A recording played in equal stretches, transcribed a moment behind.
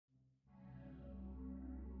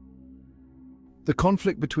The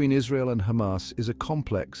conflict between Israel and Hamas is a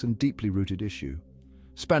complex and deeply rooted issue,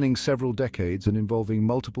 spanning several decades and involving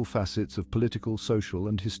multiple facets of political, social,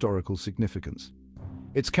 and historical significance.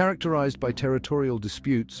 It's characterized by territorial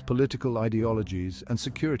disputes, political ideologies, and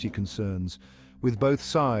security concerns, with both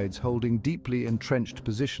sides holding deeply entrenched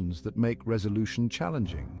positions that make resolution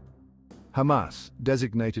challenging. Hamas,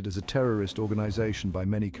 designated as a terrorist organization by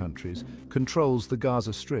many countries, controls the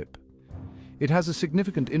Gaza Strip. It has a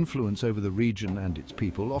significant influence over the region and its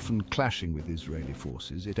people, often clashing with Israeli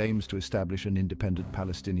forces. It aims to establish an independent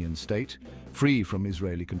Palestinian state, free from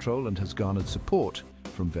Israeli control, and has garnered support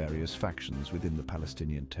from various factions within the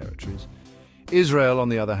Palestinian territories. Israel, on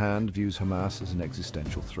the other hand, views Hamas as an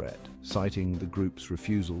existential threat, citing the group's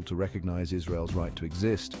refusal to recognize Israel's right to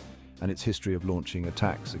exist and its history of launching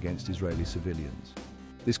attacks against Israeli civilians.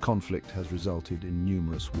 This conflict has resulted in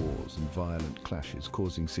numerous wars and violent clashes,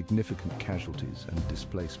 causing significant casualties and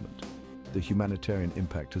displacement. The humanitarian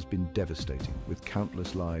impact has been devastating, with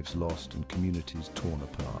countless lives lost and communities torn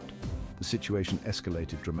apart. The situation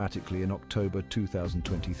escalated dramatically in October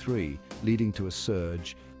 2023, leading to a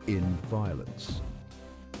surge in violence.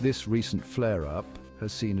 This recent flare-up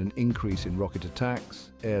has seen an increase in rocket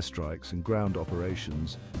attacks, airstrikes, and ground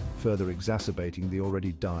operations, further exacerbating the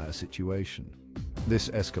already dire situation. This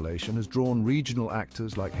escalation has drawn regional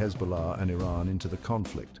actors like Hezbollah and Iran into the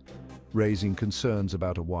conflict, raising concerns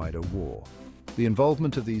about a wider war. The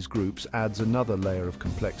involvement of these groups adds another layer of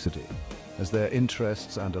complexity, as their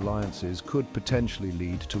interests and alliances could potentially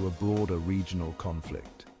lead to a broader regional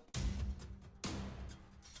conflict.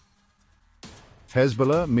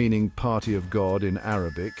 Hezbollah, meaning Party of God in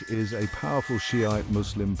Arabic, is a powerful Shiite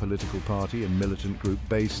Muslim political party and militant group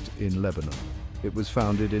based in Lebanon. It was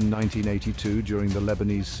founded in 1982 during the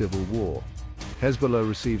Lebanese Civil War. Hezbollah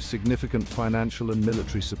receives significant financial and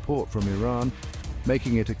military support from Iran,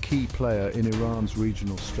 making it a key player in Iran's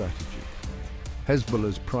regional strategy.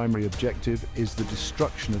 Hezbollah's primary objective is the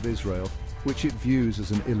destruction of Israel, which it views as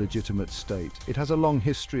an illegitimate state. It has a long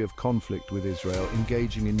history of conflict with Israel,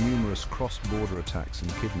 engaging in numerous cross-border attacks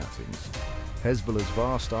and kidnappings. Hezbollah's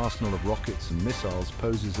vast arsenal of rockets and missiles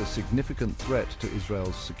poses a significant threat to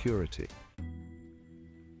Israel's security.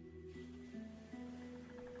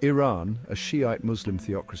 Iran, a Shiite Muslim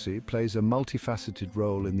theocracy, plays a multifaceted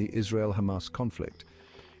role in the Israel-Hamas conflict.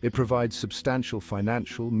 It provides substantial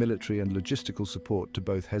financial, military, and logistical support to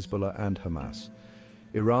both Hezbollah and Hamas.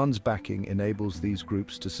 Iran's backing enables these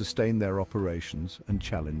groups to sustain their operations and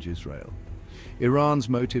challenge Israel. Iran's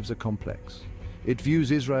motives are complex. It views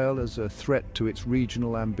Israel as a threat to its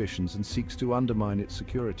regional ambitions and seeks to undermine its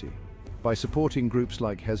security. By supporting groups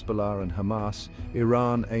like Hezbollah and Hamas,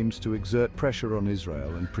 Iran aims to exert pressure on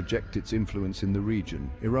Israel and project its influence in the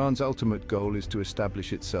region. Iran's ultimate goal is to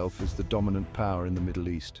establish itself as the dominant power in the Middle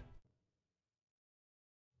East.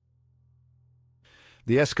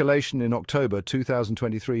 The escalation in October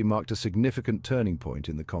 2023 marked a significant turning point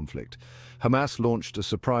in the conflict. Hamas launched a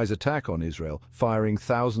surprise attack on Israel, firing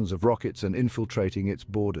thousands of rockets and infiltrating its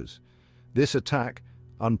borders. This attack,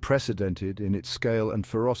 unprecedented in its scale and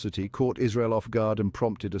ferocity, caught Israel off guard and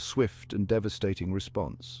prompted a swift and devastating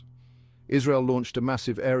response. Israel launched a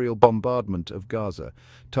massive aerial bombardment of Gaza,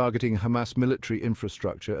 targeting Hamas military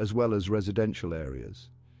infrastructure as well as residential areas.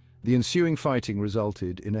 The ensuing fighting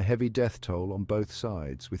resulted in a heavy death toll on both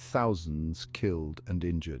sides, with thousands killed and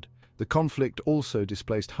injured. The conflict also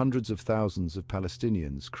displaced hundreds of thousands of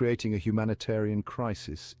Palestinians, creating a humanitarian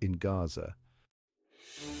crisis in Gaza.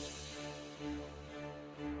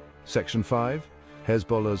 Section 5.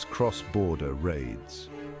 Hezbollah's cross-border raids.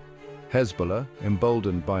 Hezbollah,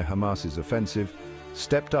 emboldened by Hamas's offensive,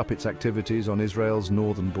 stepped up its activities on Israel's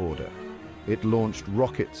northern border. It launched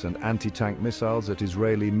rockets and anti-tank missiles at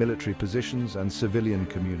Israeli military positions and civilian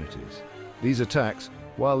communities. These attacks,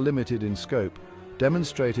 while limited in scope,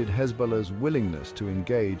 demonstrated Hezbollah's willingness to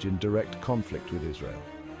engage in direct conflict with Israel.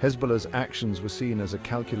 Hezbollah's actions were seen as a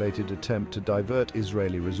calculated attempt to divert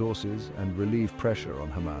Israeli resources and relieve pressure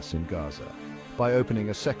on Hamas in Gaza. By opening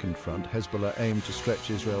a second front, Hezbollah aimed to stretch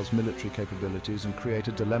Israel's military capabilities and create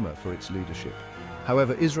a dilemma for its leadership.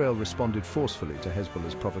 However, Israel responded forcefully to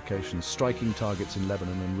Hezbollah's provocations, striking targets in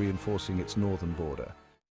Lebanon and reinforcing its northern border.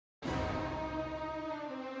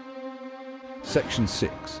 Section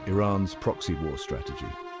 6. Iran's proxy war strategy.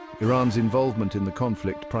 Iran's involvement in the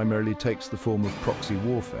conflict primarily takes the form of proxy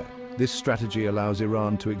warfare. This strategy allows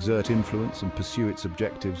Iran to exert influence and pursue its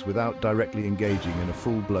objectives without directly engaging in a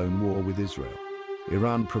full-blown war with Israel.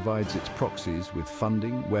 Iran provides its proxies with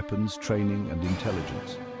funding, weapons, training, and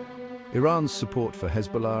intelligence. Iran's support for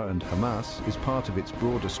Hezbollah and Hamas is part of its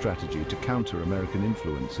broader strategy to counter American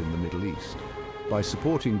influence in the Middle East. By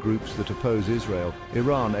supporting groups that oppose Israel,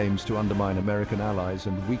 Iran aims to undermine American allies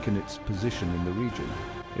and weaken its position in the region.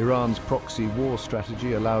 Iran's proxy war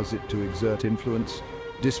strategy allows it to exert influence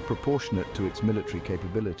disproportionate to its military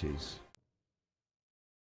capabilities.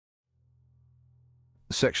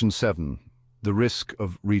 Section 7. The risk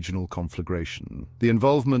of regional conflagration. The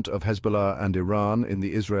involvement of Hezbollah and Iran in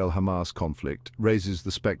the Israel-Hamas conflict raises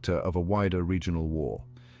the specter of a wider regional war.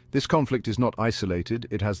 This conflict is not isolated.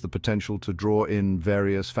 It has the potential to draw in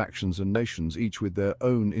various factions and nations, each with their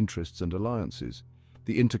own interests and alliances.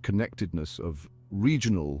 The interconnectedness of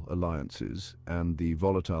regional alliances and the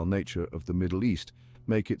volatile nature of the Middle East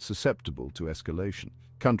make it susceptible to escalation.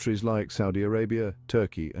 Countries like Saudi Arabia,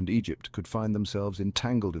 Turkey, and Egypt could find themselves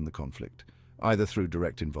entangled in the conflict, either through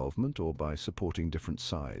direct involvement or by supporting different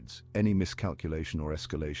sides. Any miscalculation or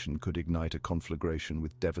escalation could ignite a conflagration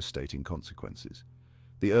with devastating consequences.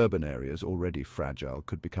 The urban areas, already fragile,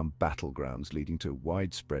 could become battlegrounds, leading to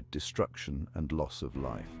widespread destruction and loss of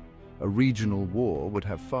life. A regional war would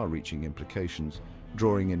have far-reaching implications,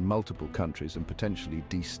 drawing in multiple countries and potentially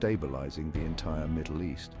destabilizing the entire Middle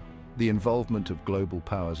East. The involvement of global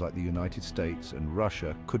powers like the United States and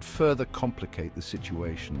Russia could further complicate the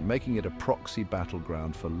situation, making it a proxy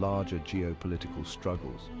battleground for larger geopolitical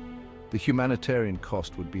struggles. The humanitarian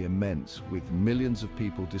cost would be immense, with millions of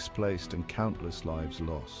people displaced and countless lives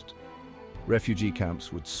lost. Refugee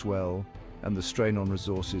camps would swell, and the strain on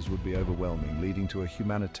resources would be overwhelming, leading to a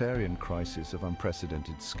humanitarian crisis of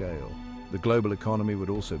unprecedented scale. The global economy would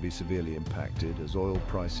also be severely impacted as oil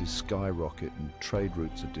prices skyrocket and trade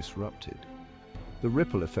routes are disrupted. The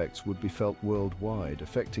ripple effects would be felt worldwide,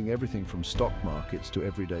 affecting everything from stock markets to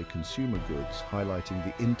everyday consumer goods, highlighting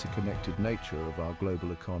the interconnected nature of our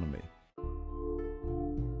global economy.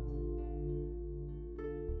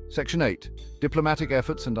 Section 8. Diplomatic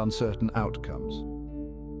efforts and uncertain outcomes.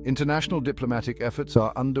 International diplomatic efforts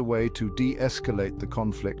are underway to de-escalate the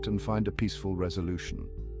conflict and find a peaceful resolution.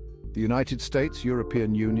 The United States,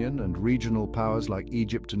 European Union, and regional powers like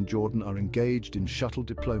Egypt and Jordan are engaged in shuttle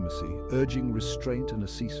diplomacy, urging restraint and a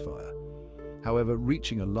ceasefire. However,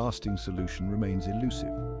 reaching a lasting solution remains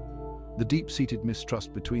elusive. The deep-seated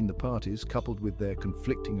mistrust between the parties, coupled with their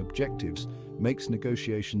conflicting objectives, makes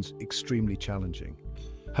negotiations extremely challenging.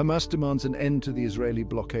 Hamas demands an end to the Israeli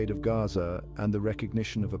blockade of Gaza and the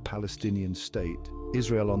recognition of a Palestinian state.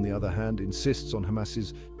 Israel, on the other hand, insists on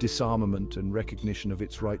Hamas's disarmament and recognition of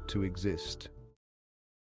its right to exist.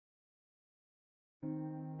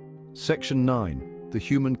 Section 9. The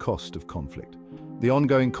human cost of conflict. The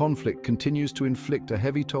ongoing conflict continues to inflict a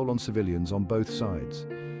heavy toll on civilians on both sides.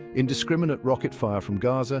 Indiscriminate rocket fire from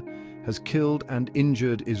Gaza has killed and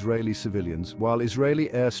injured Israeli civilians, while Israeli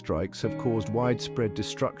airstrikes have caused widespread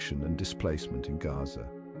destruction and displacement in Gaza.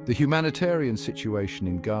 The humanitarian situation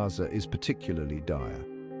in Gaza is particularly dire.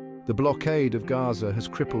 The blockade of Gaza has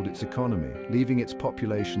crippled its economy, leaving its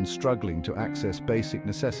population struggling to access basic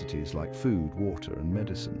necessities like food, water, and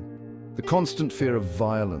medicine. The constant fear of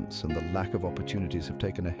violence and the lack of opportunities have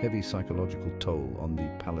taken a heavy psychological toll on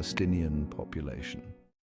the Palestinian population.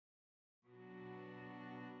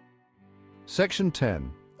 Section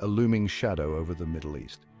 10. A looming shadow over the Middle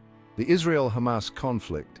East. The Israel-Hamas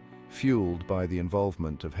conflict, fueled by the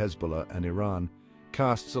involvement of Hezbollah and Iran,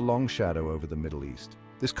 casts a long shadow over the Middle East.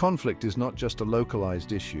 This conflict is not just a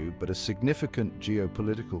localized issue, but a significant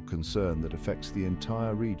geopolitical concern that affects the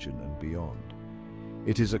entire region and beyond.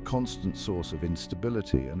 It is a constant source of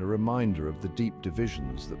instability and a reminder of the deep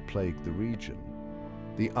divisions that plague the region.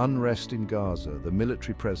 The unrest in Gaza, the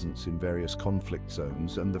military presence in various conflict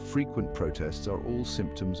zones, and the frequent protests are all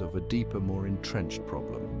symptoms of a deeper, more entrenched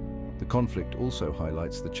problem. The conflict also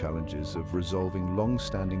highlights the challenges of resolving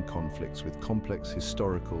long-standing conflicts with complex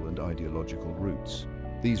historical and ideological roots.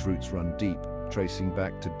 These roots run deep, tracing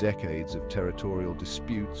back to decades of territorial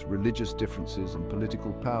disputes, religious differences, and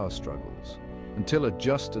political power struggles. Until a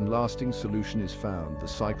just and lasting solution is found, the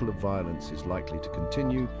cycle of violence is likely to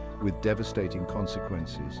continue, with devastating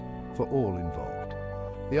consequences for all involved.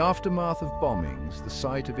 The aftermath of bombings, the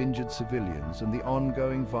sight of injured civilians, and the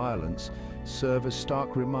ongoing violence serve as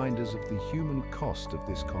stark reminders of the human cost of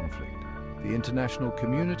this conflict. The international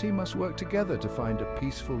community must work together to find a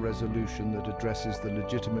peaceful resolution that addresses the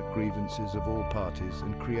legitimate grievances of all parties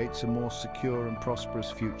and creates a more secure and prosperous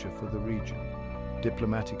future for the region.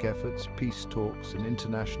 Diplomatic efforts, peace talks, and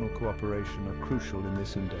international cooperation are crucial in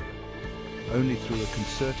this endeavor. Only through a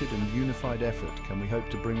concerted and unified effort can we hope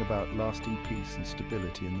to bring about lasting peace and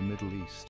stability in the Middle East.